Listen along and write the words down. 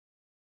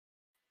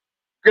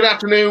Good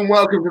afternoon.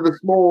 Welcome to the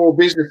Small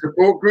Business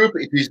Support Group.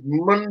 It is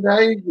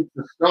Monday. It's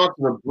the start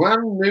of a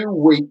brand new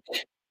week.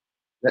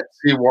 Let's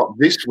see what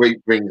this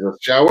week brings us,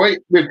 shall we?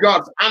 We've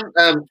got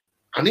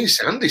Andy.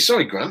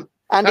 Sorry, Grant.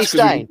 Andy That's because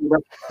Stain.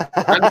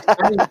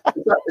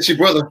 it's your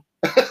brother.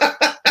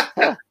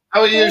 How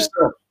are you,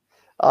 sir?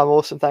 I'm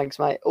awesome, thanks,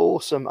 mate.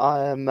 Awesome.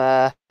 I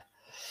am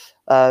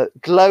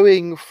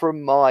glowing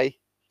from my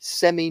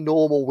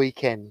semi-normal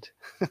weekend.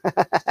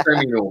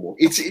 Semi-normal.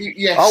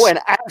 Yes. I went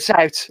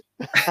out.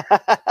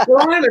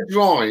 Well, I had a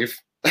drive.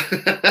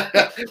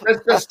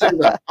 Let's do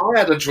that. I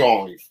had a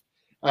drive.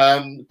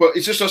 But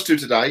it's just us two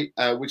today,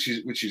 which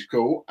is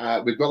cool.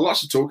 We've got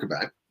lots to talk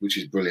about, which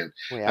is brilliant.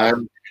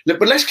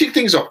 But let's kick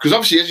things off because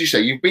obviously, as you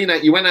say, you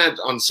went out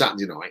on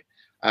Saturday night.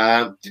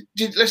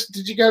 Did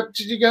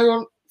you go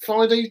on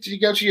Friday? Did you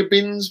go to your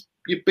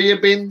beer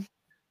bin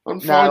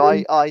on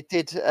Friday? No, I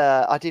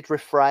did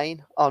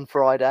refrain on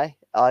Friday.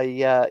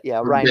 I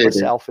reined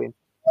myself in.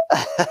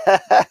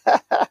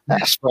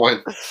 That's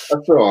fine. That's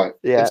all right.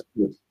 Yeah,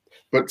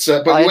 but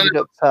I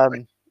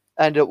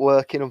ended up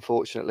working.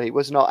 Unfortunately, it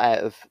was not out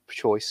of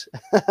choice.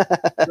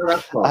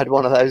 No, I had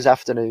one of those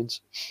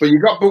afternoons. But you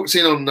got booked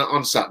in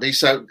on Saturday,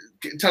 so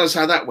tell us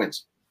how that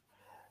went.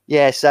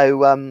 Yeah,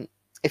 so in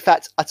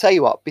fact, I tell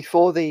you what.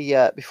 Before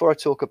I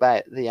talk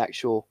about the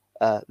actual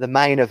the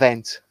main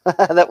event,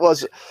 that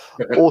was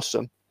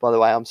awesome. By the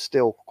way, I'm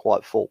still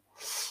quite full,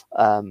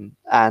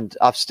 and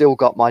I've still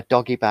got my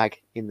doggy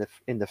bag in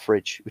the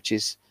fridge, which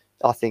is,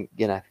 I think,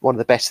 one of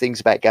the best things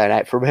about going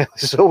out for a meal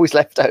is always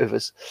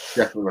leftovers.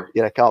 Definitely,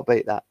 can't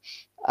beat that.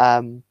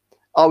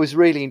 I was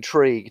really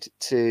intrigued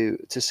to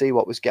see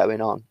what was going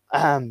on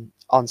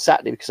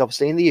Saturday, because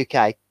obviously in the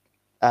UK,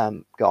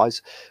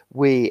 guys,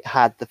 we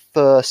had the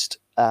first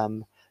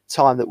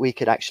time that we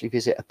could actually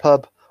visit a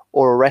pub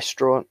or a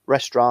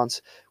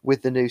restaurant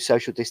with the new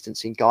social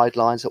distancing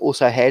guidelines.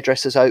 Also,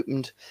 hairdressers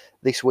opened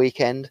this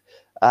weekend,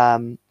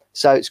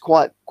 so it's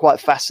quite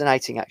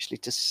fascinating actually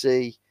to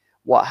see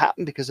what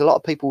happened, because a lot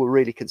of people were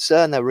really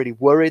concerned. They were really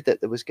worried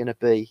that there was going to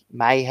be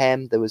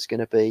mayhem, there was going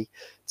to be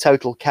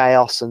total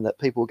chaos, and that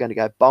people were going to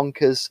go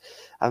bonkers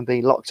and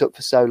being locked up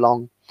for so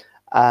long.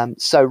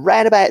 So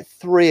round about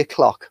 3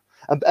 o'clock,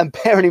 and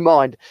bearing in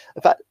mind,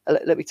 in fact,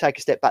 let me take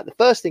a step back. The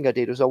first thing I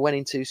did was I went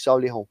into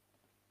Solihull,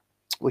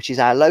 which is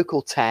our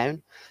local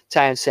town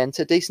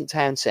centre, decent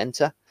town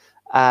centre,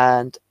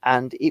 and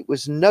it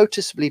was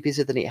noticeably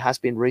busier than it has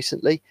been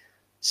recently.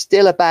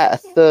 Still about a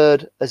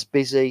third as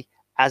busy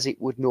as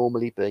it would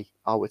normally be,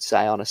 I would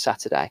say, on a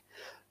Saturday.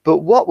 But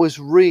what was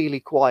really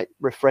quite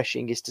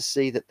refreshing is to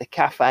see that the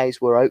cafes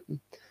were open.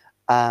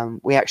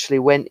 We actually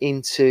went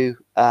into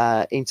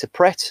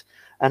Pret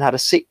and had a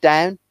sit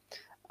down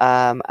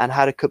and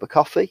had a cup of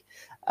coffee.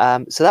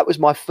 So that was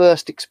my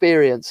first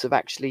experience of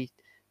actually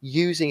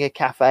using a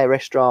cafe,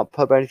 restaurant,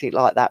 pub, or anything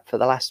like that for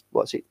the last,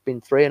 what's it been,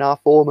 3.5,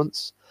 4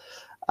 months,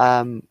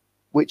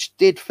 which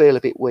did feel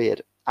a bit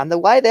weird. And the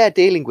way they're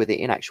dealing with it,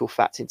 in actual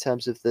fact, in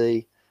terms of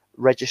the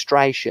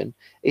registration,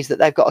 is that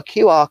they've got a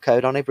QR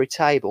code on every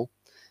table,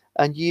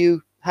 and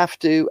you have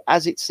to,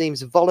 as it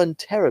seems,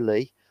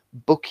 voluntarily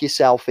book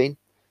yourself in.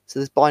 So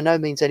there's by no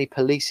means any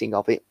policing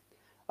of it.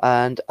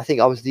 And I think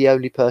I was the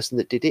only person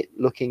that did it,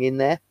 looking in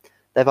there.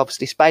 They've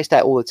obviously spaced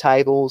out all the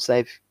tables.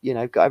 They've,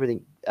 got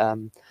everything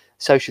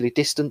socially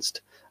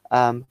distanced.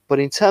 But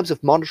in terms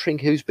of monitoring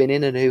who's been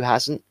in and who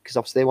hasn't, because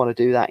obviously they want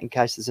to do that in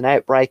case there's an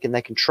outbreak and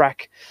they can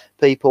track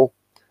people,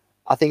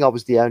 I think I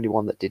was the only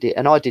one that did it.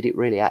 And I did it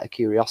really out of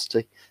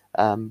curiosity.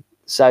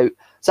 So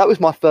that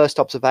was my first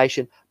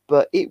observation.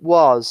 But it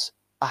was,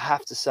 I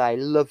have to say,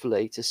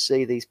 lovely to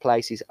see these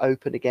places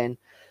open again,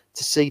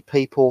 to see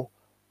people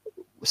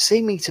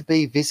seeming to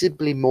be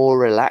visibly more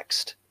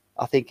relaxed,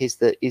 I think is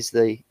the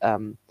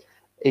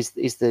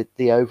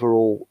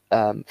overall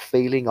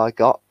feeling I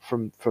got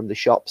from the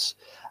shops.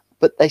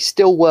 But they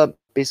still weren't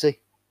busy.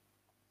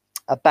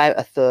 About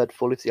a third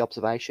full is the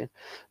observation.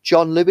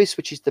 John Lewis,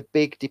 which is the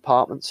big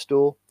department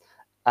store,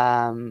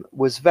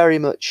 was very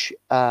much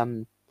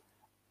the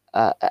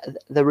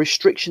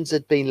restrictions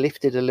had been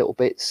lifted a little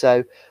bit.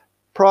 So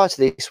prior to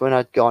this, when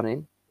I'd gone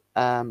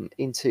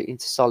into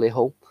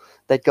Solihull,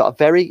 they'd got a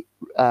very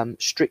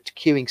strict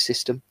queuing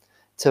system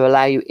to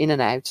allow you in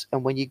and out.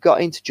 And when you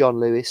got into John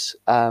Lewis,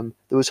 there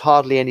was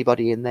hardly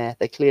anybody in there.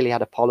 They clearly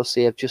had a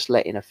policy of just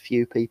letting a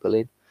few people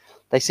in.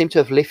 They seem to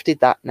have lifted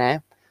that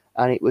now,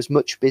 and it was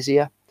much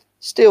busier.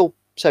 Still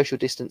social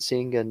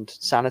distancing and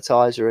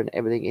sanitizer and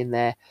everything in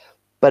there.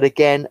 But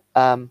again,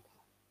 the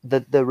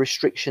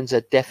restrictions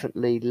are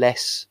definitely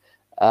less,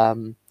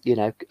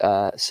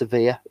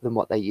 severe than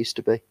what they used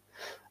to be.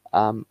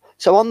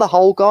 So on the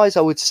whole, guys,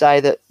 I would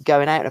say that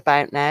going out and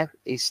about now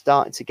is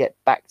starting to get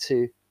back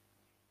to,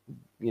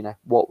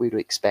 what we'd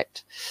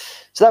expect.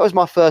 So that was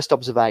my first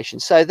observation.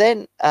 So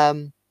then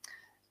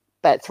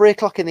about 3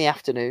 o'clock in the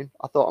afternoon,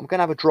 I thought I'm going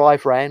to have a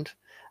drive round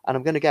and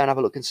I'm going to go and have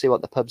a look and see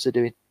what the pubs are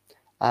doing.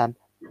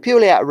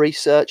 Purely out of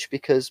research,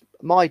 because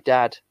my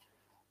dad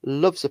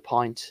loves a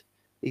pint.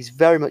 He's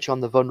very much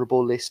on the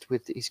vulnerable list.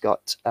 He's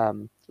got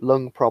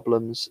lung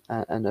problems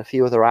and a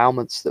few other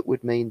ailments that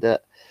would mean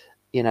that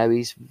You know,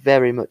 he's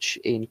very much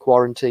in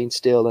quarantine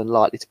still and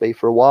likely to be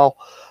for a while.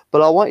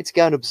 But I wanted to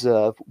go and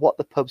observe what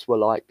the pubs were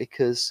like,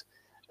 because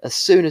as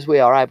soon as we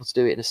are able to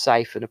do it in a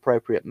safe and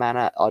appropriate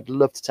manner, I'd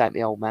love to take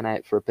my old man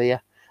out for a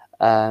beer.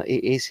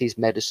 It is his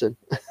medicine.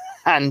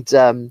 And,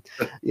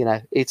 you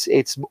know,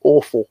 it's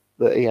awful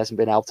that he hasn't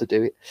been able to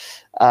do it.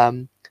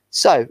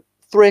 So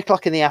 3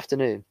 o'clock in the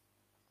afternoon,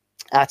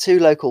 our two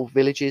local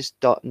villages,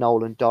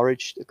 Knowle and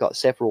Dorridge, have got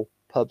several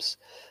pubs.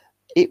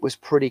 It was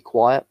pretty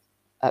quiet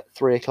at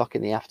 3 o'clock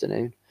in the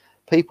afternoon.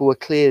 People were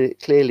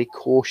clearly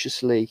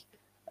cautiously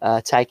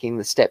taking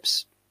the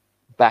steps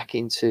back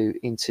into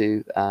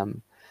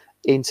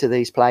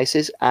these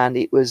places, and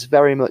it was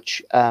very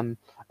much.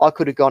 I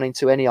could have gone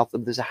into any of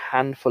them. There's a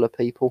handful of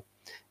people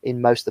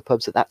in most of the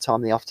pubs at that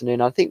time in the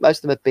afternoon. I think most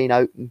of them have been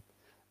open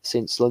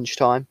since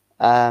lunchtime.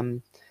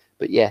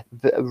 But yeah,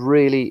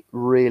 really,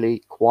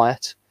 really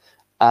quiet.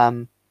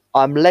 I'm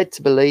led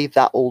to believe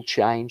that all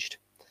changed.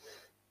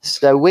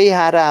 So we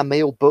had our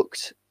meal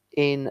booked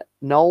in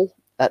Knowle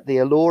at the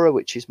Allura,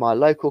 which is my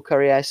local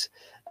curry house.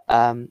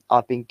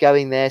 I've been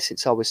going there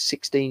since I was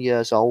 16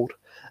 years old.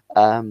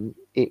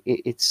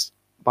 It's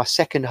my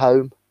second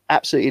home.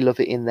 Absolutely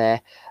love it in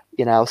there.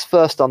 You know, I was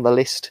first on the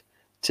list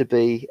to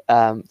be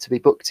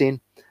booked in,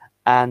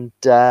 and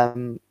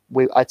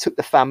I took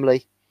the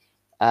family,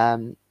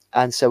 and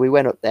so we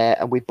went up there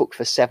and we booked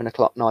for 7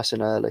 o'clock, nice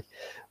and early.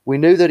 We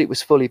knew that it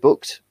was fully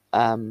booked,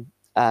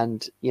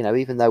 and you know,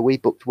 even though we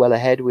booked well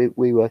ahead,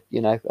 we were,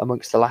 you know,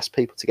 amongst the last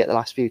people to get the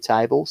last few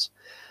tables.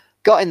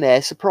 Got in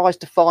there,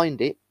 surprised to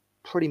find it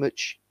pretty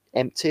much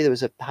empty. There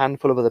was a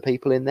handful of other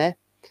people in there.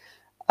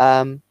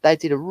 They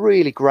did a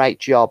really great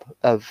job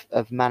of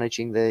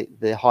managing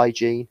the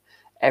hygiene.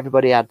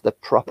 Everybody had the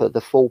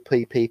full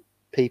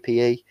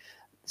PPE,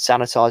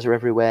 sanitizer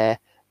everywhere.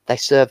 They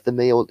served the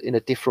meal in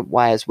a different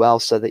way as well,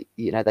 so that,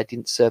 you know, they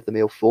didn't serve the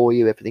meal for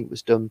you. Everything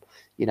was done,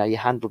 you know, you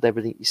handled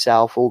everything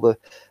yourself. All the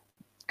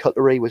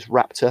cutlery was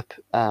wrapped up.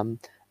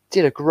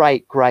 Did a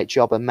great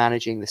job of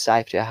managing the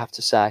safety, I have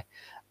to say.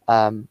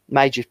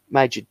 Major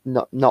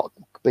not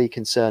be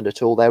concerned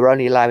at all. They were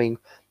only allowing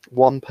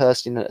one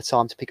person at a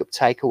time to pick up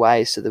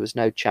takeaways, so there was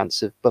no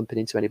chance of bumping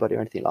into anybody or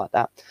anything like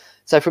that.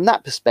 So from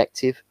that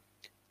perspective,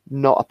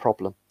 not a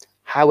problem.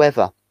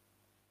 However,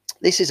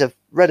 this is a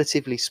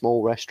relatively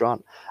small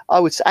restaurant. I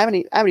would say, how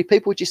many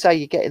people would you say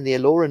you get in the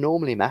Allura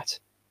normally, Matt?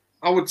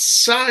 I would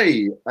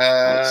say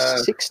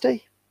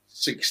 60.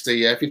 60,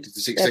 yeah, 50 to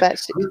 60. Yeah, about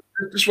 60.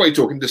 Just while you're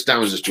talking, just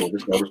down as George.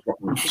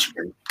 The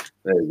screen.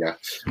 There you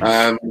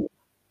go.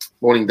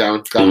 Morning,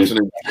 Darren.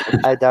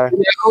 Hey, Darren.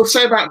 Yeah, I would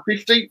say about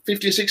 50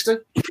 or 60.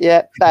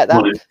 Yeah, about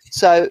that.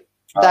 So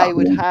they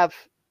would have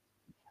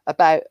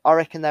about, I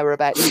reckon they were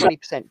about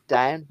 20%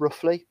 down,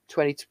 roughly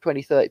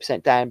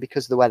 30% down,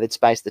 because of the way they'd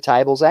spaced the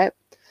tables out.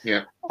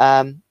 Yeah.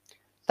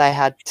 They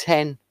had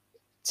 10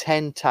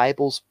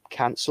 tables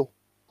cancel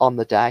on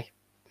the day.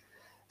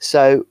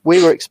 So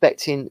we were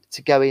expecting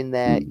to go in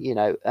there, you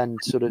know, and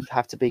sort of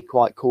have to be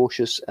quite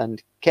cautious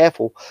and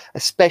careful,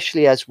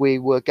 especially as we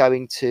were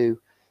going to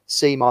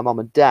see my mum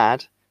and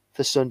dad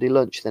for Sunday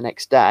lunch the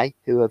next day,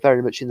 who are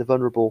very much in the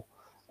vulnerable,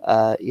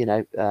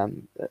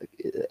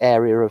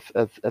 area of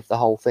the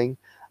whole thing.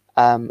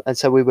 And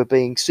so we were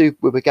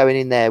going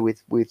in there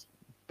with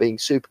being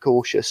super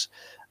cautious.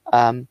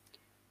 The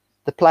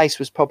place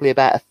was probably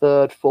about a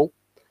third full,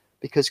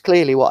 because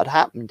clearly what had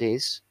happened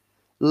is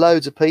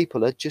loads of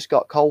people had just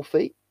got cold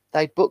feet.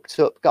 They'd booked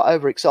up, got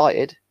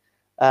overexcited,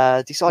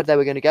 decided they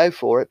were going to go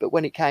for it. But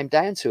when it came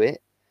down to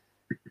it,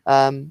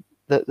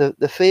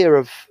 the fear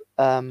of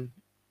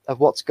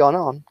what's gone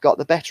on got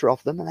the better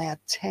of them, and they had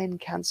 10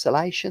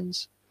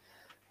 cancellations,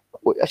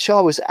 which I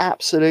was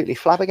absolutely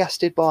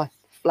flabbergasted by.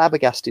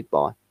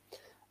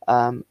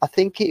 I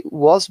think it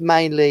was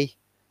mainly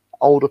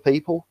older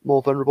people,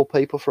 more vulnerable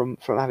people, from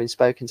having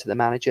spoken to the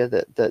manager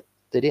that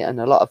did it, and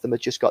a lot of them had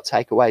just got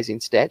takeaways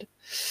instead.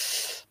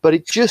 But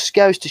it just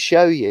goes to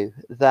show you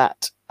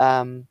that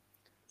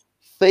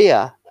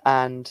fear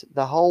and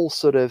the whole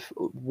sort of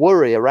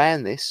worry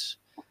around this,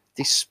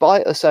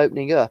 despite us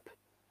opening up,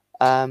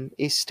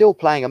 is still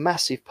playing a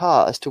massive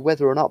part as to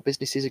whether or not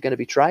businesses are going to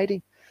be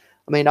trading.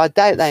 I mean, I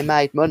doubt they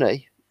made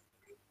money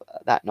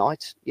that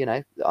night, you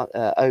know,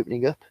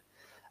 opening up.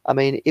 I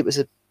mean, it was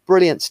a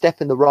brilliant step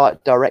in the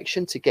right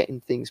direction to getting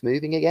things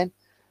moving again.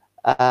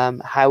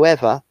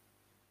 However,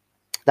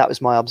 that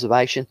was my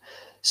observation.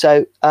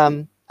 So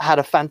had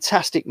a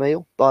fantastic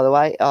meal, by the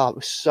way. Oh, it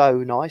was so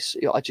nice.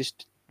 It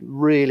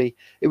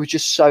was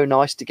just so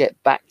nice to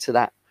get back to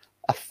that,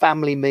 a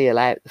family meal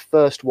out, the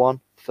first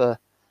one for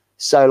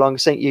so long. I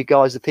sent you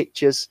guys the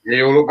pictures. Yeah,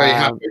 you all look very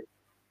happy.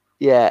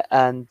 Yeah,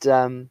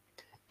 and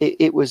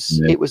it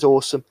was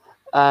awesome.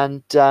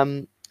 And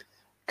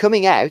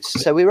coming out,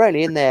 so we were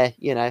only in there,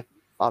 you know,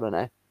 I don't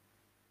know,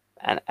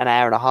 an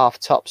hour and a half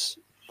tops,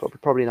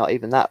 probably not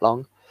even that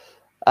long.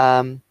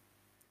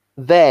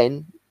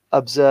 Then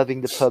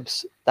observing the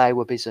pubs, they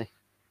were busy.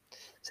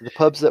 So the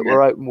pubs that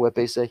were open were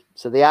busy.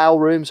 So the Ale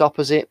Rooms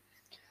opposite,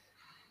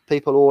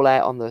 people all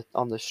out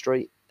on the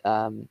street.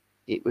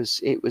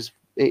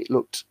 It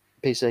looked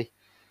busy.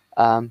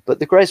 But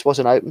the Gres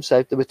wasn't open,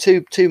 so there were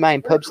two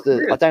main pubs.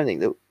 That I don't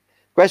think that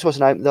Gres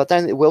wasn't open. I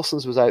don't think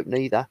Wilson's was open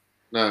either.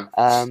 No.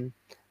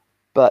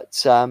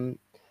 But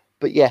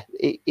yeah,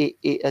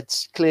 it had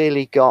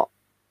clearly got,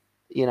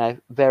 you know,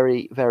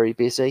 very, very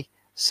busy.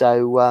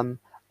 So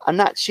and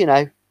that's, you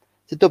know,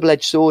 it's a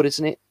double-edged sword,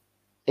 isn't it?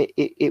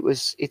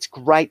 It's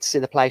great to see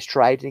the place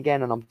trading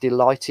again, and I'm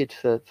delighted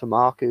for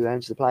Mark, who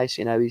owns the place.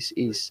 You know,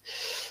 he's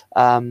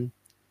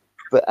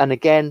but, and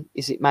again,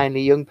 is it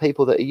mainly young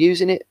people that are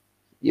using it?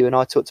 You and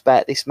I talked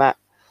about this, Matt.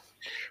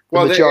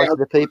 The majority of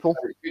the people.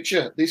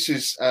 Picture. This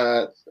is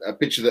a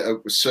picture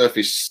that was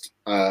surfaced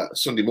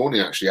Sunday morning,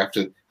 actually,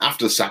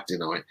 after Saturday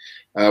night,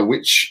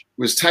 which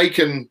was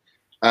taken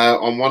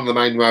on one of the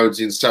main roads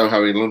in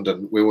Soho in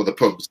London, with all the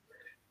pubs.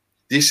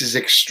 This is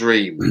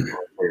extreme.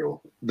 I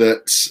feel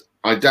that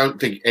I don't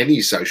think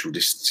any social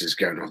distance is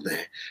going on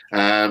there.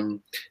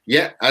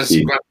 Yeah, as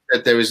Grant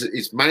said,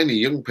 it's mainly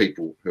young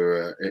people who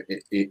are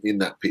in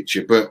that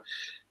picture, but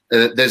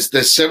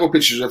there's several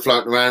pictures that are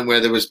floating around where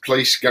there was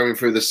police going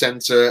through the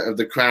centre of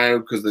the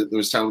crowd because there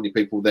was so many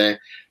people there.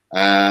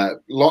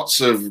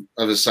 Lots of,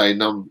 as I say,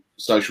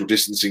 non-social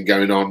distancing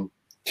going on,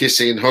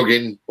 kissing,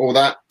 hugging, all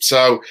that.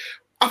 So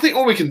I think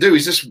all we can do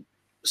is just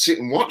sit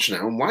and watch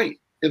now and wait,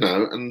 you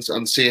know,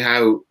 and see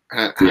how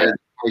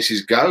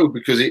places go,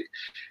 because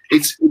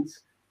it's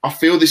I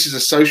feel this is a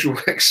social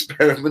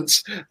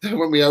experiment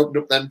when we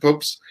open up them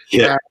pubs.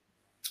 Yeah.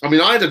 I mean,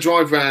 I had a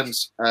drive round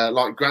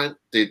like Grant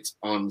did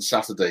on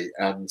Saturday,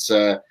 and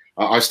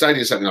I stayed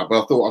in Saturday night,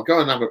 but I thought I'd go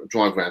and have a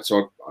drive round.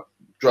 So I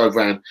drove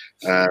round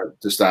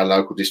just our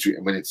local district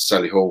and went into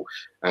Solihull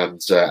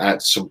and out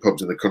to some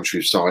pubs in the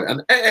countryside.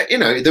 And you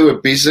know, they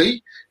were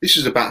busy. This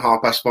was about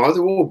 5:30. They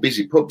were all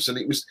busy pubs, and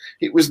it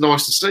was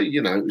nice to see.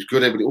 You know, it was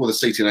good. Everybody, all the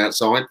seating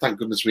outside. Thank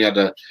goodness we had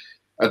a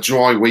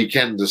dry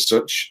weekend as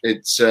such.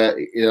 It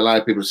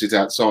allowed people to sit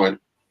outside.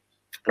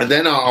 And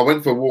then I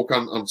went for a walk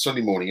on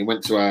Sunday morning and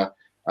went to our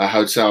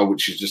hotel,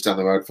 which is just down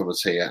the road from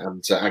us here,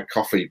 and had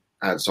coffee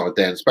outside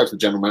there, and spoke to the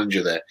general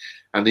manager there,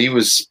 and he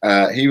was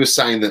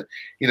saying that,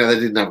 you know, they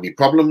didn't have any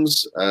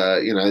problems,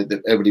 you know,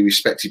 that everybody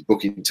respected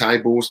booking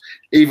tables,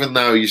 even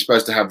though you're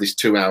supposed to have this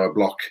 2-hour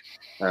block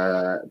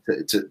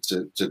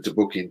to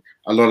booking.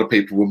 A lot of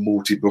people were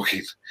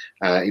multi-booking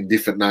in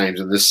different names,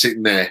 and they're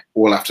sitting there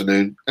all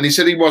afternoon. And he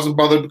said he wasn't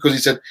bothered because he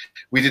said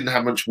we didn't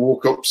have much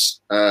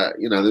walk-ups.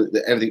 You know,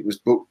 everything was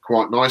booked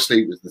quite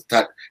nicely. It was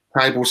the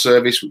table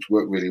service, which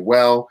worked really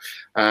well.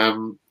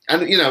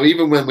 And you know,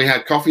 even when we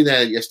had coffee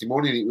there yesterday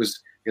morning, it was,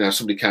 you know,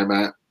 somebody came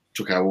out,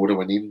 took our order,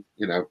 went in,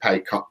 you know,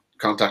 paid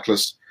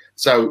contactless.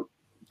 So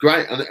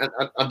great. And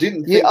I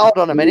didn't. Hold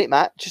on a minute,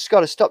 Matt. Just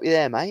got to stop you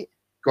there, mate.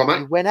 Go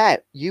on, mate.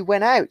 You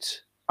went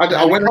out.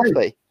 I went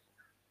out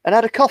and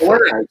had a coffee.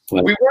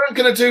 We weren't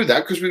going to do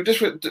that because we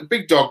just went to a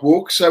big dog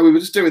walk, so we were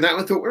just doing that.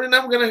 And I thought, well,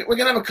 no, we're going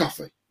to have a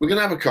coffee. We're going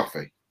to have a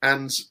coffee,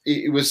 and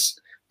it was.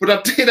 But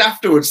I did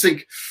afterwards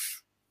think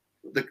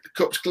the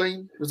cup's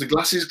clean, was the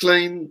glasses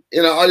clean?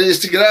 You know, I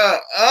just think,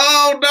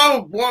 oh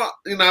no, what,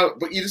 you know?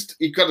 But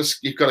you've got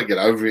to get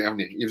over it, haven't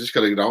you? You've just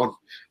got to get on.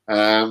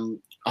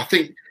 I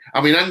think. I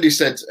mean, Andy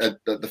said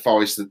at the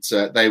Forest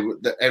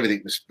that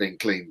everything was being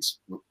cleaned,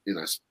 you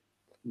know,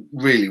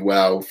 really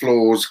well.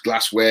 Floors,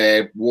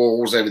 glassware,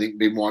 walls, everything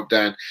being wiped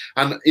down,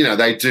 and you know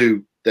they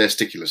do. They're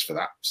sticklers for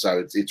that,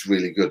 so it's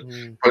really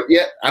good. But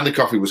yeah, and the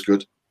coffee was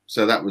good,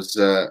 so that was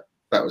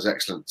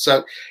excellent.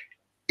 So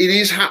it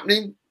is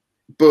happening,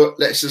 but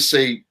let's just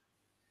see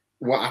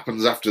what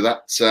happens after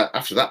that.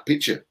 After that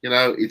picture, you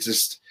know, it's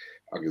just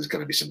there's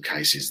going to be some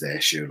cases there,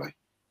 surely.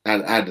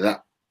 And add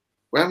that.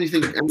 Well, how many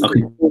think?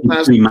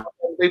 3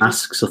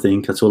 masks, I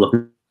think. That's all.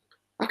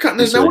 I can't.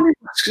 There's no one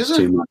masks, is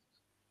there?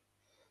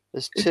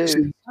 There's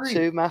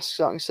two masks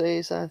I can see.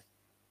 Is there?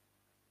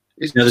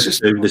 There's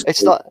two.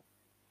 It's like,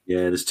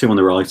 yeah, there's 2 on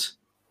the right.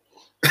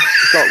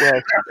 It's like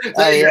where?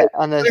 Yeah,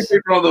 and there's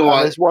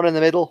one in the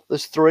middle.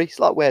 There's 3. It's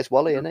like where's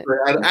Wally, isn't it?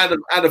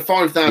 Out of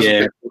 5,000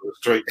 people on the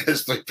street,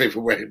 there's 3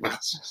 people wearing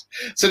masks.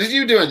 So did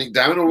you do anything,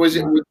 Darren, or was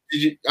it?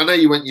 Did you? I know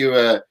you went. You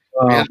had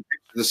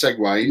the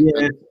Segway.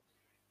 Yeah.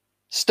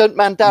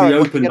 Stuntman Darren,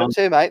 what you get up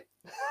to, mate?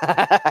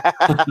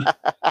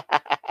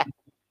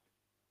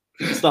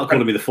 Start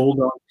calling me the fall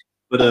guy,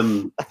 but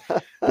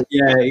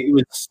yeah, it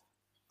was.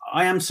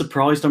 I am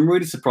surprised. I'm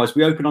really surprised.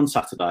 We opened on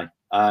Saturday,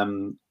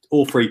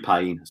 all free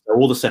paying, so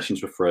all the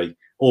sessions were free,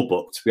 all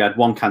booked. We had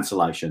 1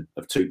 cancellation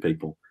of 2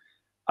 people,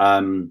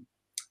 and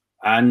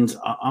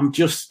I'm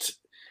just.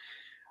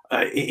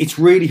 It's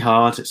really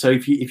hard. So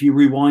if you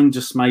rewind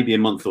just maybe a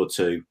month or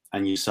 2,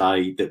 and you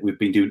say that we've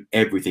been doing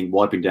everything,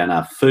 wiping down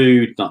our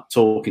food, not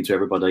talking to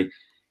everybody,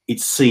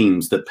 it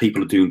seems that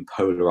people are doing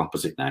polar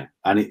opposite now,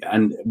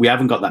 and we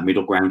haven't got that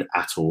middle ground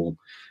at all.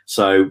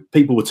 So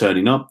people were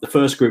turning up. The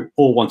first group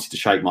all wanted to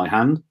shake my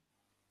hand,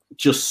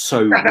 just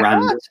so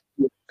random,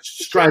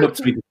 straight up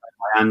to me to shake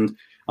my hand.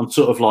 I'm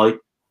sort of like,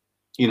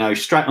 you know,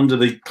 straight under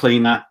the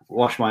cleaner,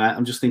 wash my hand.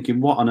 I'm just thinking,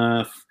 what on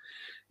earth,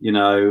 you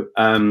know?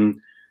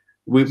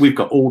 We've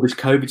got all this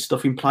COVID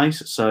stuff in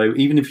place. So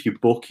even if you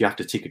book, you have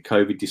to tick a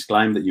COVID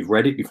disclaimer that you've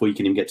read it before you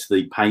can even get to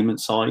the payment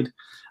side.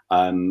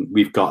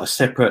 We've got a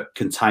separate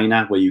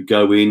container where you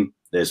go in.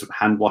 There's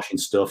hand washing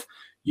stuff.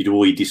 You do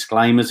all your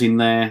disclaimers in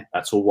there.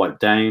 That's all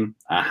wiped down.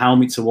 Our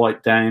helmets are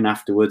wiped down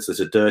afterwards. There's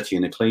a dirty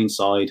and a clean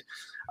side.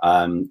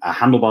 Our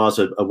handlebars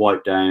are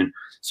wiped down.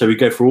 So we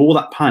go through all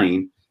that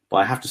pain. But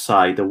I have to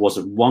say, there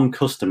wasn't one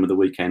customer the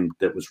weekend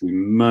that was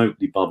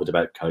remotely bothered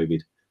about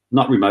COVID.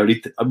 Not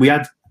remotely. We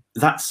had,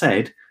 that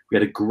said, we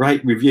had a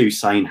great review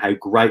saying how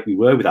great we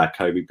were with our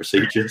COVID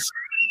procedures.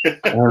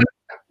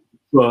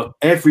 But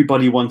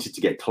everybody wanted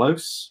to get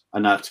close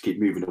and had to keep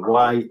moving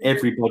away.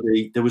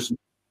 Everybody, there was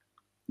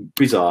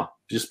bizarre,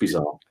 just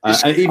bizarre.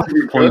 Even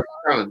to the point,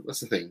 that's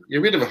the thing.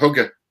 You're rid of a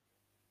hugger.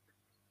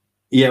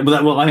 Yeah,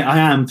 well, I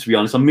am, to be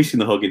honest. I'm missing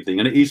the hugging thing,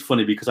 and it is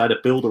funny because I had a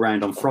build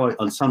around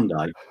on Sunday,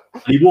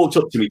 and he walked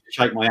up to me to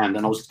shake my hand,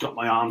 and I was got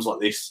my arms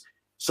like this.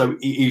 So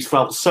he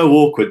felt so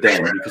awkward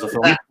then because I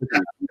thought.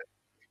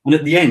 And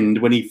at the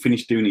end, when he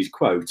finished doing his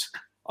quote,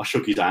 I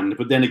shook his hand,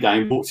 but then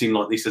again walked in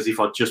like this as if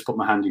I'd just put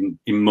my hand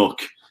in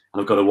muck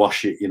and I've got to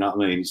wash it. You know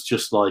what I mean? It's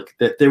just like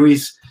that. There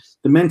is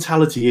the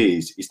mentality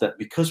is that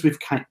because we've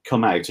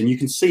come out, and you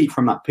can see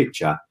from that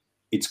picture,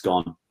 it's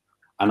gone.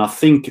 And I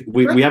think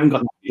we haven't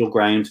got the middle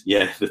ground.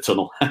 Yeah, the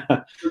tunnel.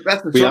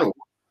 That's the tunnel.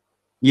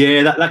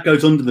 Yeah, that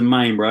goes under the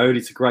main road.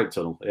 It's a great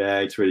tunnel.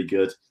 Yeah, it's really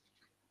good.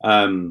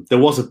 There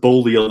was a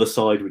bull the other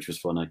side, which was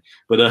funny.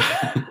 But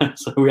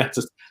so we had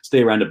to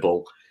stay around a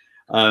bull.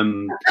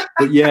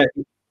 But yeah,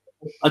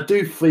 I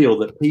do feel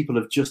that people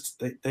have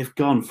just, they've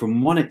gone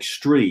from one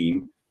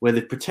extreme where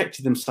they've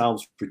protected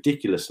themselves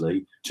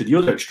ridiculously to the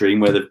other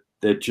extreme where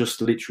they're just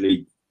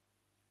literally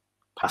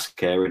past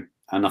caring.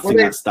 And I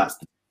think that's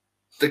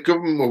the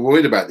government were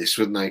worried about this,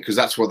 wouldn't they? Because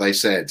that's what they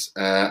said.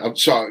 I'm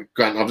sorry,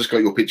 Grant, I've just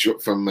got your picture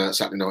up from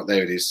Saturday night.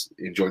 There it is,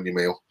 enjoying your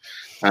meal.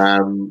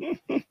 The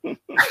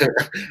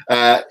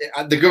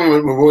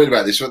government were worried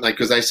about this, weren't they?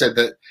 Because they said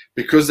that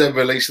because they're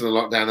releasing the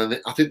lockdown,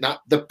 and I think that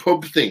the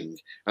pub thing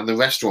and the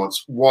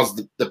restaurants was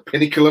the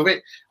pinnacle of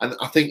it. And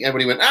I think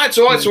everybody went, it's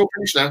all right, it's all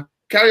finished now.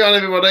 Carry on,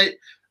 everybody.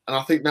 And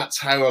I think that's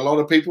how a lot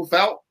of people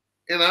felt,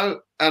 you know.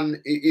 And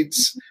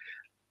it's...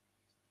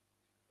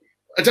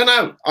 I don't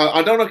know.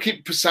 I don't want to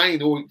keep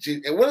saying, well,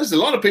 there's a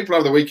lot of people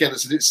over the weekend that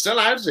said it's still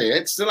out there.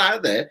 It's still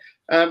out there.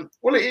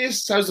 Well, it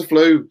is. So's the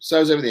flu.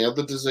 So's everything.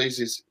 Other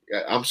diseases.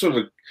 I'm sort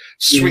of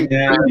swinging.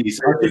 Yeah, it is.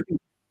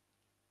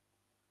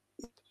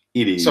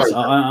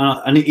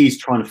 And it is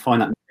trying to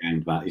find that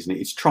ground, Matt, isn't it?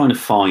 It's trying to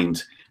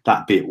find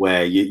that bit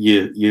where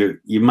you're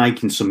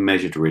making some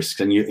measured risks,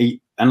 and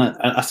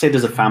I said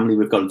as a family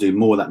we've got to do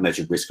more of that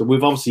measured risk. And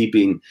we've obviously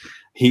been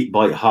hit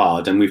by it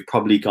hard, and we've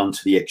probably gone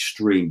to the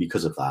extreme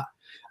because of that.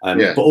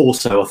 But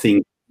also, I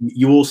think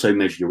you also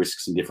measure your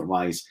risks in different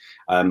ways.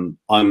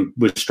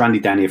 We're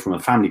stranded down here from a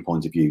family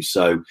point of view.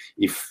 So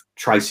if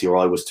Tracy or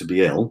I was to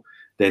be ill,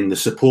 then the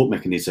support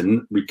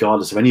mechanism,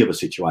 regardless of any other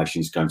situation,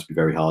 is going to be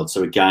very hard.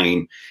 So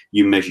again,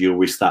 you measure your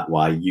risk that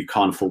way. You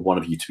can't afford one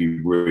of you to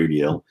be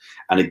really ill.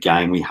 And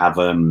again, we have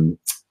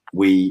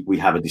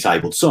a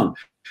disabled son.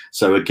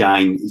 So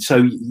again,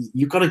 so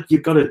you've got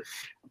to.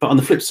 But on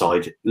the flip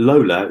side,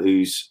 Lola,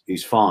 who's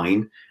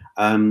fine,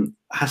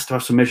 has to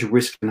have some measured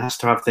risk and has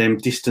to have them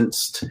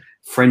distanced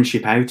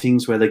friendship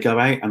outings where they go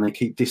out and they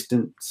keep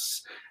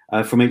distance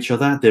from each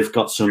other. They've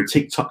got some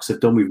TikToks they've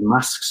done with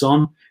masks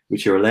on,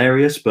 which are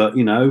hilarious. But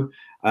you know,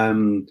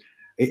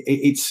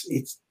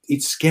 it's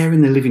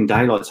scaring the living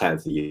daylights out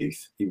of the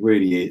youth. It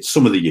really is.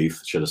 Some of the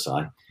youth, should I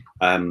say?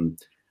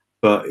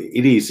 But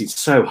it's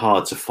so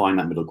hard to find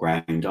that middle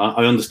ground.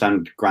 I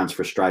understand Grant's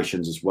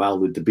frustrations as well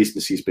with the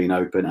businesses being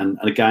open. And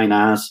again,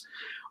 I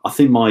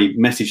think my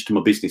message to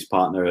my business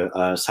partner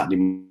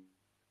Saturday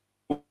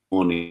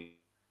morning,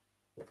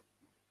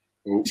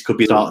 this could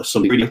be the start of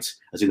something brilliant,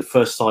 as in the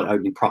first site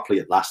opening properly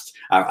at last,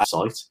 our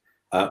site,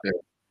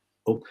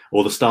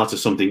 or the start of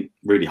something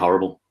really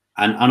horrible.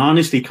 And I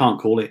honestly can't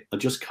call it. I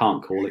just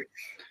can't call it.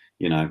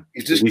 You know,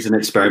 it is an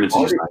experiment.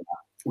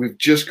 We've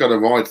just got to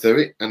ride through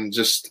it, and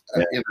just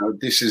you know,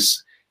 this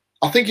is.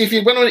 I think if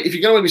you're going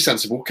to be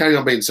sensible, carry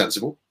on being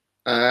sensible.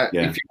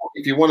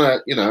 If you want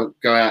to, you know,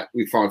 go out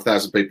with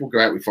 5,000 people,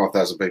 go out with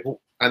 5,000 people,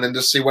 and then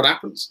just see what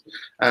happens,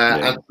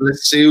 and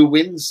let's see who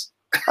wins.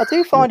 I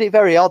do find it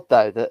very odd,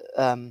 though, that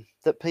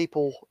that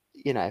people,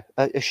 you know,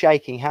 are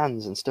shaking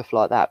hands and stuff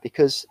like that,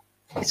 because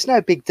it's no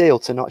big deal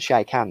to not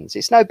shake hands.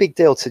 It's no big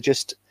deal to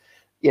just,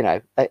 you know,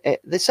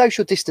 the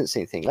social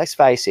distancing thing. Let's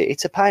face it,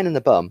 it's a pain in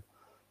the bum,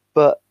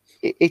 but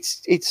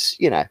it's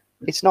you know,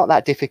 it's not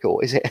that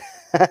difficult, is it?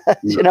 Do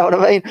you know what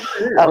I mean?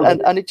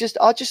 And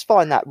I just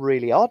find that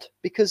really odd,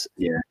 because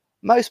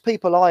most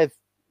people I've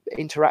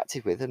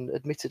interacted with, and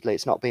admittedly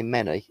it's not been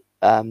many,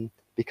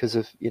 because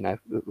of, you know,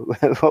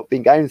 what I've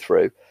been going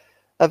through,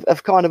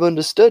 have kind of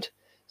understood.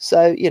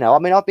 So, you know, I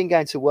mean, I've been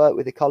going to work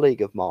with a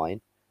colleague of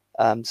mine,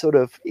 sort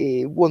of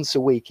once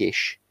a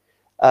week-ish.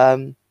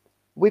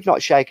 We've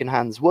not shaken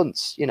hands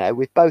once. You know,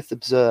 we've both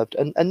observed,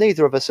 and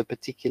neither of us are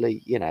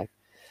particularly, you know,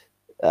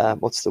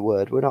 what's the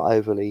word? We're not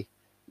overly,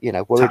 you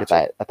know, worried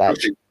about Well,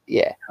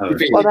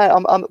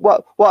 no,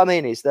 what I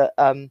mean is that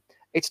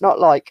it's not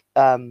like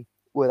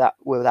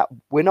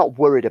we're not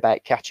worried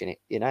about catching it.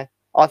 You know,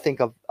 I think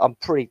I'm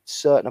pretty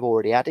certain I've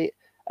already had it,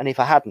 and if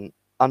I hadn't,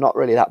 I'm not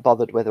really that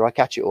bothered whether I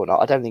catch it or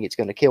not. I don't think it's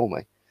going to kill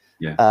me.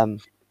 Yeah.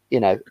 You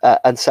know,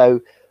 and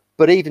so,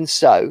 but even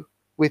so,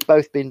 we've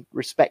both been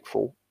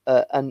respectful,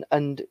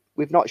 and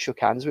we've not shook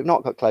hands. We've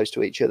not got close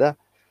to each other.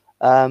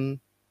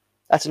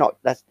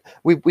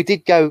 We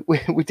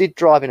did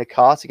drive in a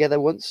car together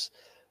once,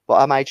 but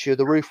I made sure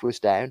the roof was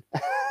down,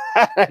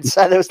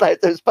 so there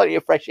was plenty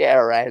of fresh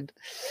air around.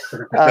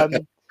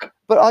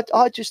 But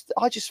I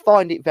just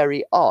find it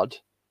very odd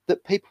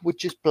that people would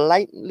just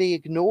blatantly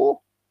ignore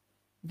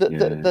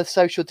the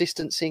social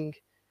distancing.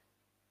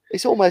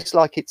 It's almost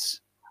like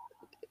it's.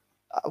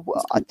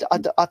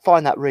 I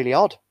find that really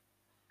odd.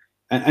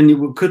 And it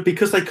could,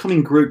 because they come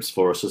in groups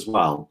for us as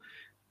well.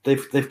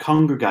 They've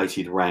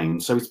congregated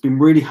around, so it's been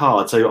really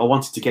hard. So I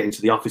wanted to get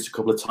into the office a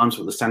couple of times,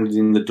 but they're standing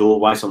in the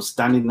doorway. So I'm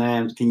standing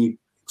there. Can you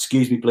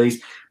excuse me,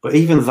 please? But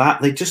even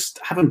that, they just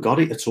haven't got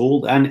it at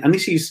all. And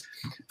this is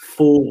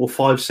 4 or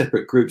 5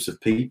 separate groups of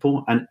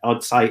people, and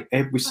I'd say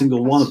every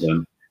single one of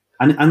them.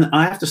 And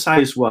I have to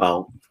say as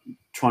well,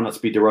 try not to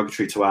be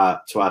derogatory to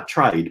our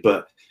trade,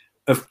 but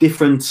of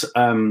different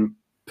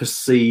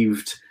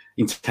perceived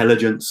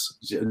intelligence.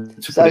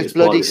 Those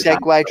bloody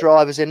Segway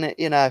drivers, isn't it?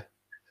 You know.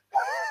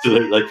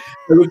 Absolutely.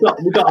 So we've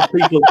got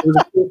people.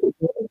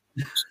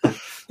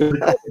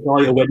 A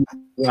wedding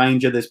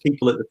ranger. There's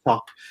people at the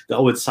top that I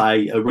would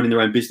say are running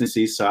their own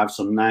businesses. So I have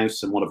some now,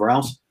 some whatever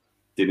else.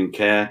 Didn't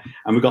care.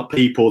 And we've got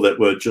people that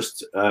were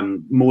just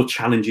more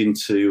challenging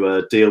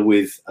to deal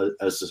with,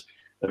 as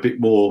a bit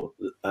more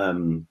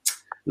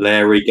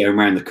Larry going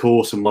around the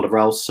course and whatever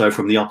else. So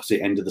from the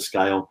opposite end of the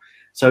scale.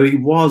 So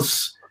it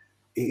was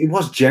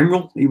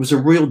general. It was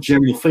a real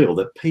general feel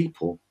that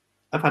people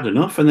have had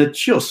enough and they're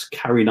just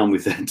carrying on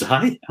with their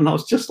day. And I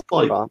was just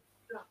like,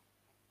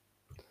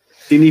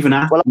 didn't even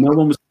ask. No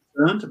one was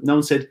concerned. No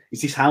one said,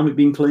 is this helmet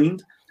being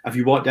cleaned? Have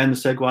you wiped down the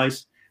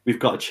segways? We've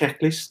got a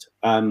checklist.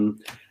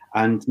 And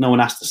no one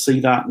asked to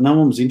see that. No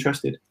one was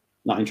interested.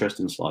 Not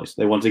interested in Slice.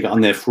 They wanted to get on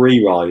their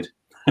free ride.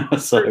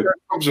 So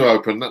pubs are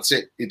open. That's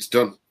it. It's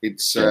done.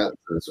 It's that's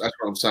what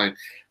I'm saying.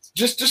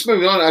 Just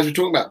moving on, as we're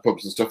talking about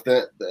pubs and stuff.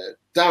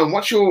 Darren,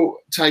 what's your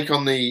take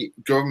on the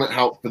government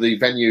help for the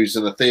venues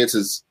and the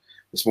theatres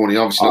this morning?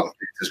 Obviously not the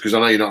theatres, because I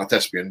know you're not a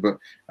thespian, but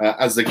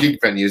as the gig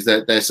venues,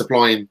 they're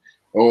supplying,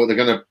 or they're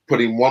going to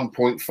put in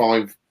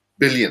 1.5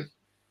 billion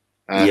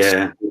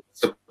to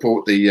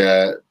support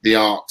the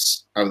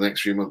arts over the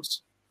next few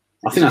months.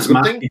 I think that's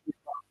massive.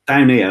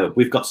 Down here,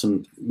 we've got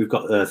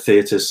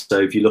theatres.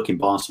 So if you look in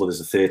Barnstable,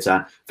 there's a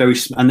theatre,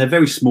 and they're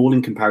very small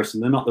in comparison.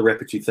 They're not the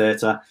repertory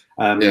theatre.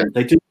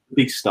 They do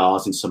big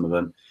stars in some of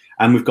them,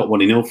 and we've got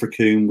one in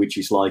Ilfracombe, which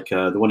is like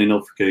the one in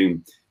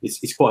Ilfracombe.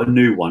 It's quite a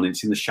new one.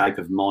 It's in the shape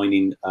of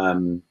mining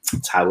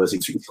towers.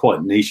 It's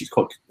quite niche. It's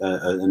quite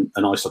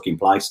a nice looking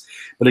place.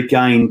 But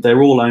again,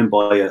 they're all owned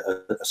by a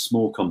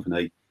small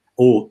company,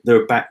 or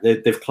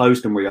they've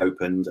closed and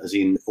reopened, as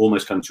in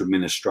almost come to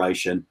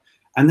administration.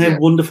 And they're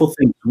wonderful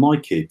things for my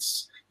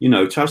kids, you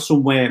know, to have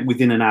somewhere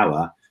within an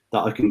hour that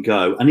I can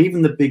go. And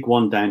even the big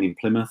one down in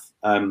Plymouth,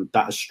 that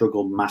has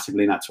struggled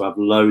massively, and had to have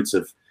loads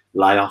of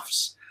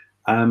layoffs.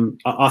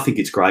 I think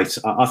it's great.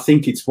 I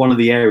think it's one of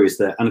the areas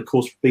that, and of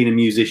course, being a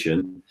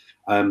musician,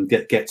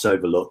 gets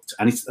overlooked.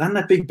 And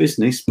they're big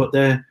business, but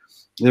they're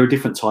a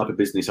different type of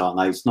business, aren't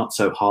they? It's not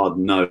so hard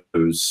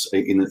nosed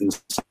in the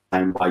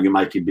same way you're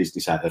making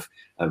business out of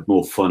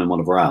more fun and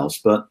whatever else.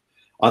 But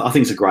I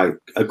think it's a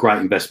great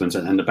investment,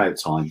 and about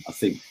time. I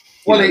think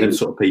them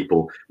sort of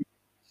people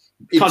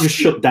can't just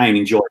shut down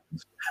enjoyment.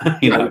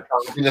 You know,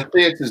 in the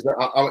theatres,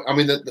 I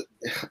mean,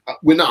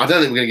 we're not. I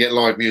don't think we're going to get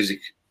live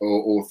music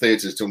or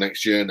theatres till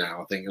next year.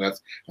 Now, I think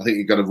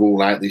you've got to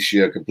rule out this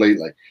year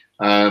completely.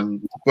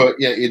 But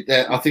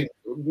yeah, I think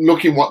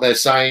looking what they're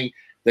saying,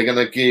 they're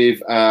going to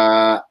give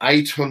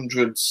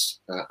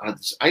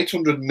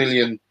 800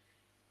 million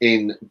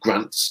in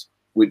grants,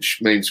 which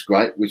means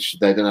great, which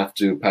they don't have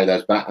to pay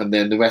those back, and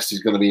then the rest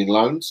is going to be in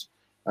loans,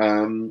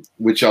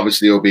 which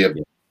obviously will be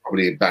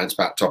probably a bounce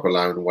back top of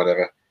loan or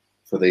whatever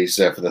for these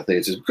for the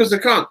theatres, because they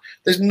can't.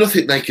 There's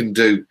nothing they can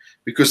do,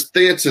 because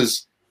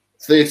theatres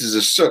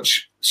are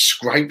such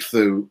scrape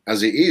through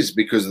as it is,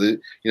 because they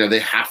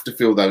have to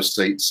fill those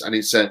seats, and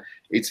it's a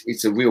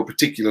real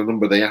particular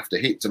number they have to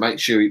hit to make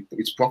sure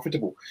it's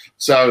profitable.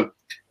 So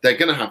they're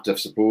going to have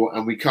support,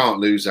 and we can't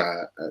lose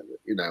our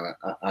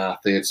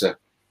theatre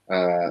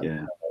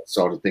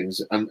side of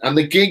things, and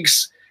the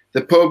gigs,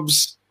 the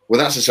pubs. Well,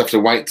 that's just have to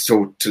wait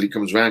till it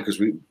comes around,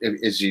 because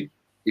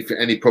if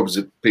any pubs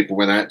that people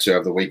went out to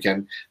over the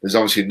weekend, there's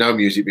obviously no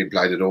music being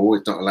played at all.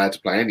 It's not allowed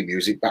to play any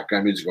music,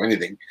 background music or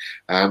anything,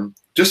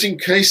 just in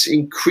case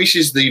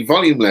increases the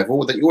volume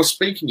level that you're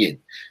speaking in,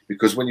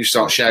 because when you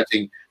start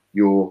shouting,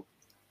 your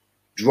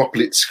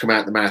droplets come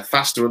out the mouth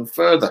faster and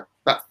further.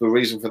 That's the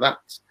reason for that.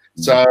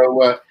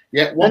 So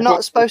they're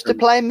not supposed to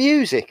play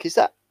music. Is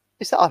that?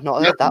 I've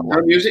not heard that one.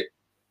 No music.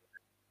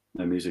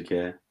 No music,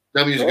 yeah.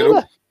 No music at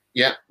all.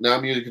 Yeah, no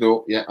music at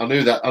all. Yeah, I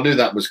knew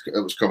that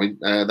was coming.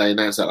 They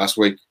announced that last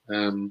week.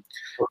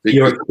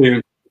 Your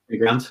experience,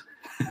 Grant?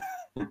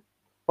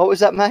 What was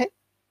that, mate?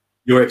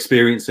 Your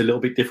experience a little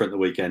bit different the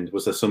weekend.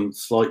 Was there some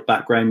slight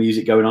background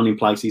music going on in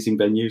places, in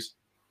venues?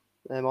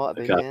 There might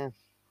have been, yeah.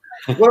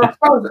 Well,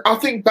 I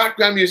think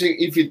background music,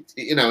 if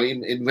you know,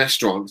 in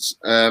restaurants,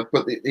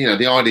 but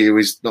the idea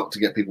is not to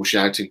get people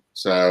shouting.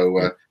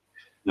 So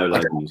no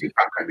loud music.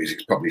 Background music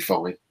is probably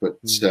fine, but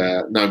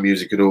no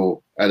music at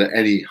all at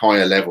any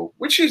higher level,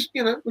 which is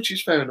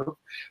fair enough.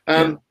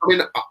 I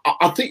mean,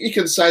 I think you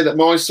can say that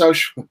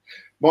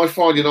my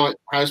Friday night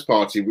house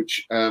party,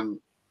 which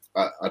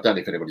I don't know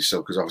if anybody saw,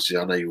 because obviously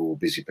I know you're all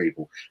busy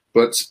people,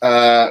 but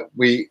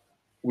we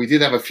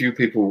did have a few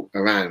people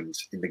around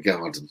in the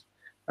garden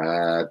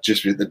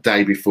just the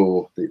day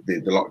before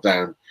the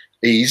lockdown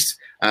eased,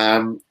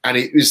 and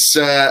it was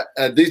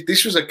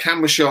this was a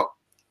camera shot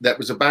that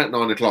was about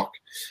 9 o'clock.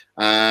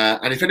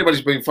 And if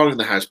anybody's been following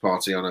the house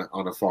party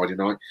on a Friday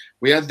night,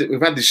 we've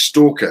had this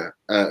stalker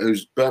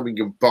who's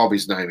Birmingham Bob,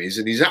 his name is,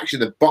 and he's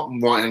actually in the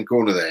bottom right hand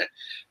corner there,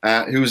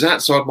 who was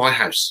outside my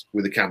house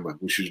with a camera,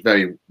 which was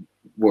very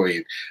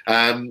worrying.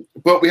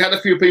 But we had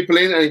a few people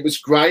in, and it was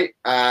great.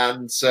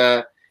 And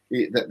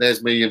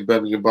there's me and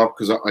Birmingham Bob,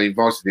 because I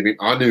invited him in.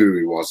 I knew who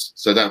he was,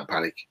 so don't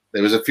panic.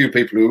 There was a few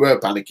people who were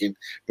panicking,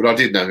 but I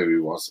did know who he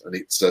was, and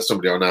it's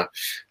somebody I know.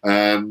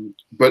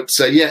 But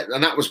yeah,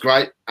 and that was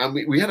great. And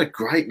we had a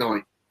great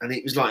night, and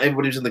it was like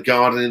everybody was in the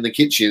garden, in the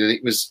kitchen, and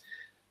it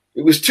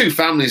was two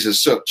families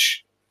as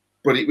such,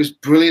 but it was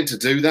brilliant to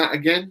do that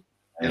again.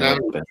 You know,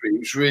 it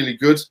was really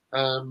good.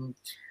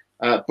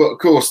 But of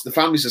course, the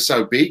families are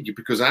so big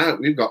because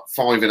we've got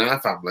 5 in our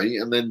family,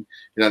 and then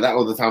that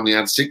other family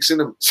had 6 in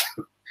them. So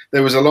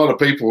there was a lot of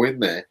people in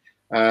there,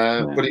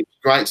 but it was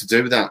great to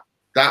do that.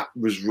 That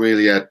was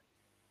really a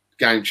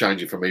game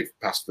changer for me for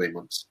the past 3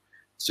 months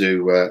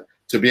to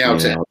be able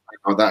to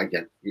like that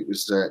again. It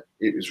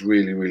was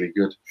really, really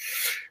good.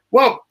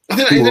 Well, I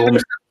think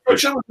that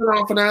is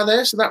half an hour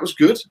there, so that was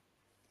good.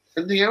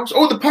 Anything else?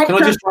 Oh, the podcast. Can I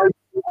just?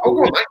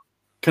 Go on,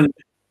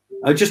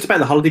 mate. Just about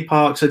the holiday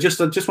parks. I just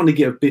want to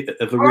get a bit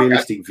of a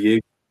realistic view.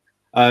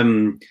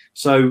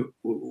 So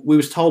we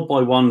was told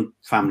by one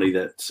family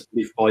that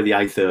lived by the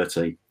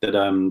A30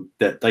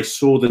 that they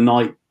saw the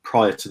night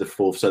prior to the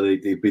 4th, so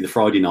it'd be the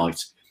Friday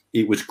night,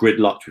 it was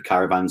gridlocked with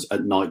caravans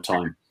at night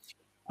time.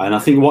 And I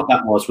think what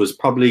that was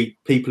probably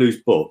people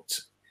who's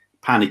booked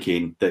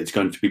panicking that it's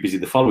going to be busy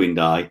the following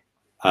day,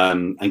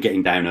 and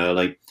getting down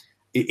early.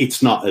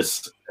 It's not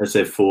as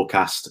they've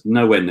forecast,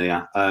 nowhere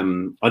near.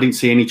 I didn't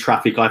see any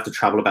traffic. I have to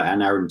travel about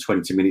an hour and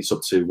 20 minutes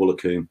up to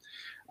Woolacombe.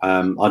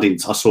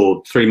 I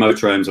saw 3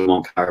 motorhomes and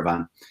 1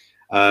 caravan.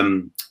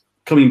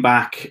 Coming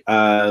back,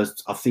 I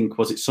think,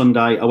 was it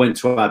Sunday? I went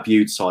to our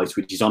Bude site,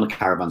 which is on a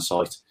caravan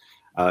site,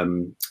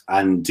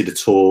 and did a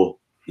tour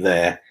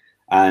there.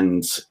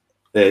 And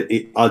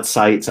I'd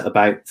say it's at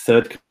about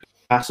 1/3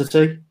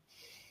 capacity.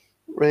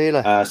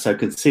 Really? So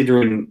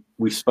considering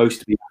we're supposed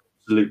to be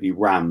absolutely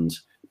rammed,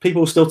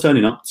 people are still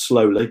turning up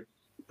slowly,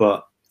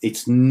 but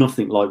it's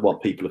nothing like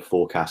what people have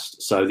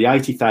forecast. So the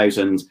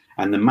 80,000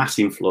 and the mass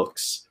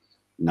influx,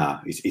 no,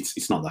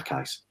 it's not that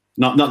case.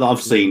 Not that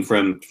I've seen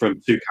from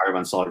 2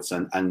 caravan sites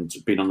and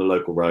been on the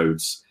local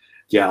roads.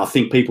 Yeah, I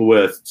think people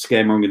were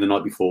scaremongering the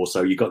night before,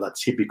 so you got that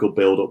typical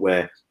build-up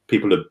where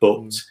people have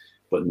booked.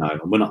 But no,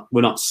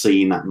 we're not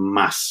seeing that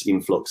mass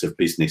influx of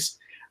business.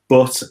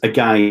 But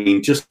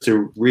again, just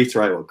to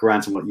reiterate what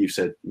Grant and what you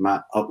said,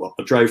 Matt, I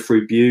drove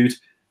through Bude,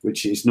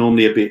 which is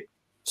normally a bit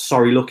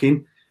sorry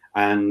looking,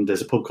 and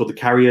there's a pub called the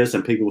Carriers,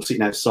 and people were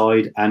sitting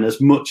outside. And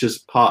as much as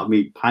part of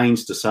me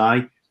pains to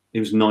say, it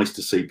was nice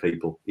to see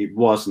people. It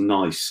was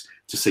nice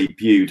to see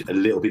Bude a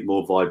little bit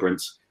more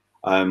vibrant.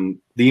 The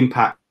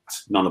impact,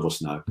 none of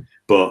us know,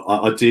 but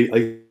I do.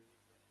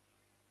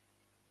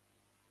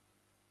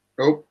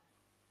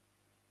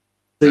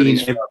 There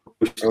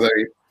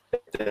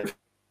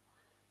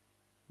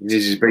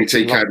this is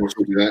BT cables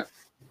will do that.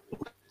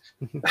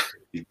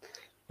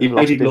 It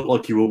made it look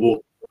like you were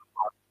walking.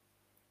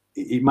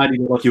 It made it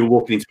look like you were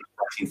walking into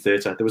a acting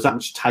theatre. There was that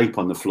much tape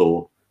on the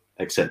floor,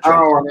 etc.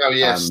 Oh, I know.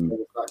 Yes,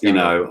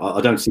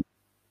 I don't see.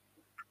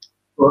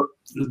 But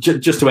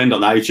just to end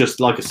on that, it's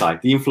just like I say,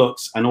 the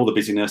influx and all the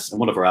busyness and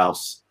whatever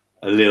else,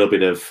 a little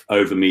bit of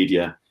over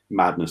media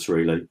madness.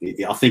 Really,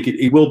 I think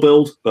it will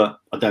build, but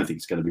I don't think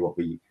it's going to be what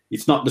we.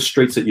 It's not the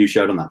streets that you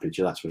showed on that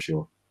picture, that's for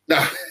sure. No,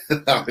 I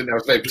think that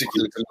was very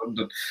particular to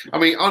London. I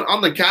mean,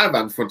 on the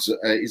caravan front,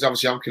 is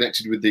obviously I'm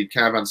connected with the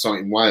caravan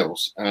site in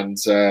Wales, and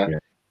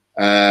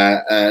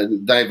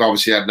they've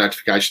obviously had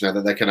notification now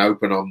that they can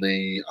open on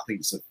I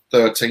think it's the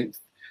 13th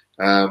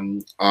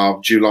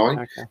of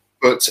July,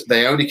 but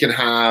they only can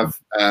have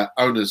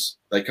owners.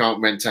 They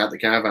can't rent out the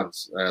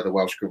caravans. The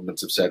Welsh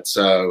government have said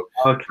so.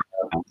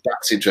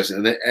 That's interesting,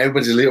 and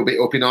everybody's a little bit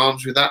up in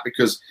arms with that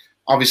because.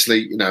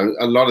 Obviously,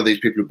 a lot of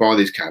these people who buy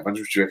these caravans,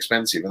 which are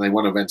expensive, and they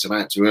want to rent them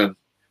out to earn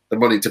the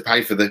money to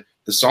pay for the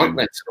site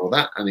rent and all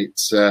that. And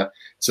it's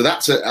so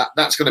that's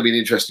going to be an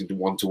interesting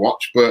one to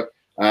watch. But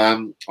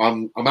I'm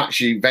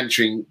actually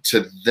venturing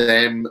to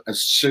them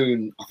as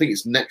soon. I think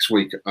it's next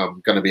week.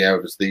 I'm going to be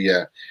over to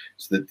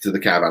the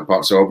caravan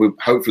park, so I will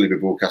hopefully be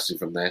broadcasting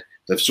from there.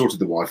 They've sorted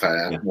the Wi-Fi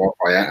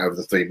out over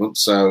the 3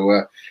 months,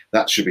 so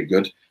that should be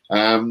good.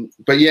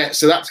 But yeah,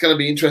 so that's going to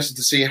be interesting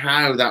to see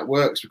how that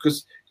works,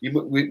 because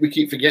we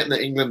keep forgetting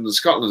that England and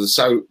Scotland are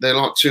so they're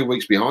like 2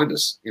 weeks behind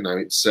us. You know,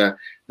 it's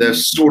they're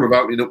sort of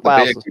opening up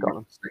the big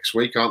next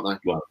week, aren't they?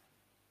 Well,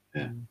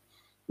 yeah.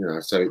 You know,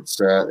 so it's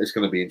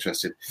going to be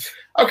interesting.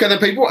 Okay, then,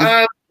 people.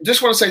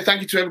 Just want to say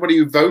thank you to everybody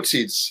who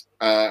voted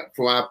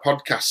for our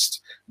podcast.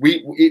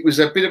 It was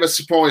a bit of a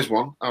surprise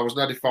one. I was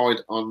notified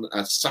on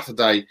a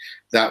Saturday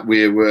that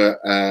we were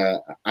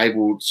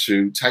able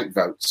to take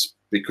votes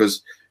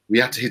because we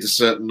had to hit a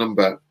certain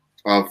number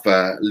of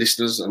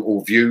listeners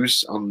or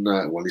views on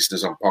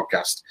listeners on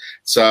podcast.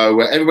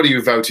 So everybody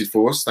who voted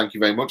for us, thank you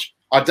very much.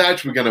 I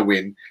doubt we're going to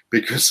win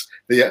because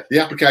the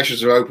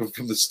applications are open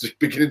from the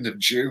beginning of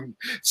June.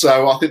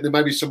 So I think there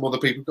may be some other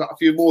people got a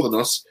few more than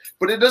us,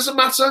 but it doesn't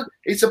matter.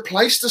 It's a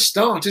place to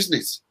start, isn't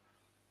it?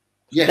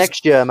 Yes.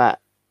 Next year, Matt.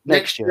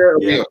 Next year.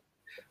 Yeah.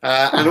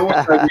 And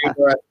also,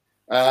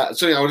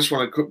 something I just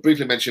want to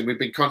briefly mention, we've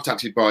been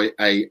contacted by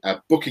a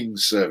booking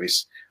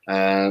service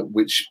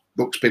which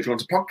books people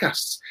onto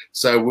podcasts.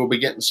 So we'll be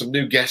getting some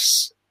new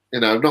guests,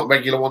 not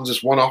regular ones,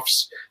 just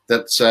one-offs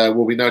that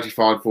we'll be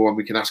notified for, and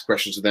we can ask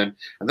questions of them.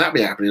 And that'll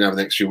be happening over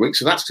the next few weeks.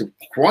 So that's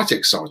quite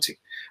exciting.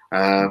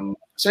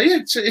 So yeah,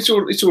 it's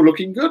all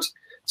looking good.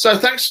 So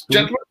thanks,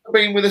 gentlemen, for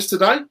being with us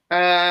today.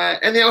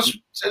 Anything else?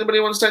 Anybody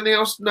want to say anything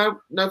else? No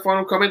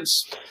final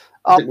comments.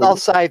 I'll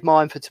save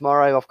mine for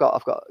tomorrow. I've got a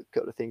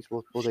couple of things.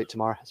 We'll do it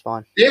tomorrow. It's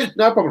fine. Yeah,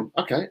 no problem.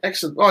 Okay,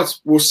 excellent. Right,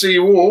 we'll see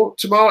you all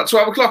tomorrow at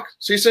 12 o'clock.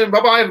 See you soon.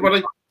 Bye bye,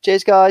 everybody.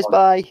 Cheers, guys.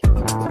 Bye.